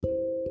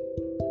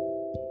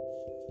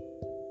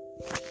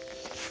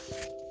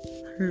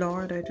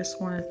Lord, I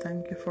just want to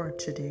thank you for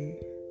today.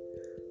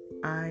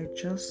 I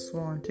just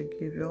want to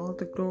give you all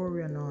the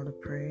glory and all the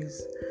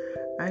praise.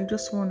 I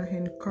just want to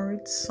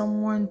encourage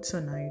someone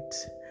tonight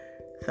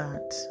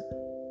that